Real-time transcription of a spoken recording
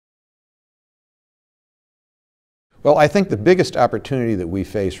Well, I think the biggest opportunity that we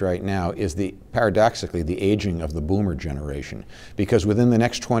face right now is paradoxically, the aging of the boomer generation. Because within the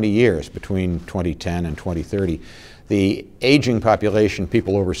next 20 years, between 2010 and 2030, the aging population,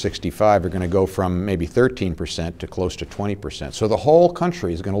 people over 65, are going to go from maybe 13% to close to 20%. So the whole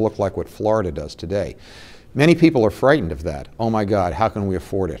country is going to look like what Florida does today. Many people are frightened of that. Oh my God, how can we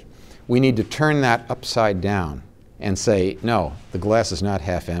afford it? We need to turn that upside down and say, no, the glass is not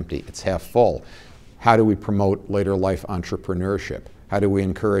half empty, it's half full. How do we promote later life entrepreneurship? How do we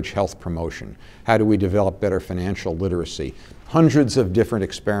encourage health promotion? How do we develop better financial literacy? Hundreds of different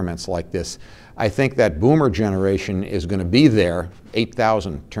experiments like this. I think that boomer generation is going to be there,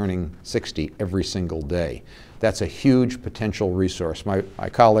 8,000 turning 60 every single day. That's a huge potential resource. My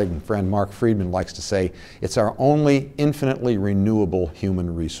colleague and friend Mark Friedman likes to say it's our only infinitely renewable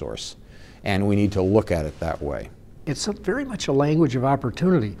human resource, and we need to look at it that way. It's very much a language of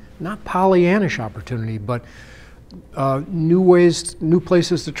opportunity, not Pollyannish opportunity, but new ways, new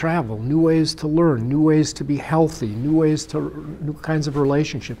places to travel, new ways to learn, new ways to be healthy, new kinds of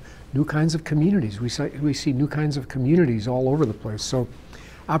relationship, new kinds of communities. We see new kinds of communities all over the place. So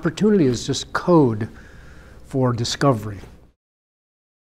opportunity is just code for discovery.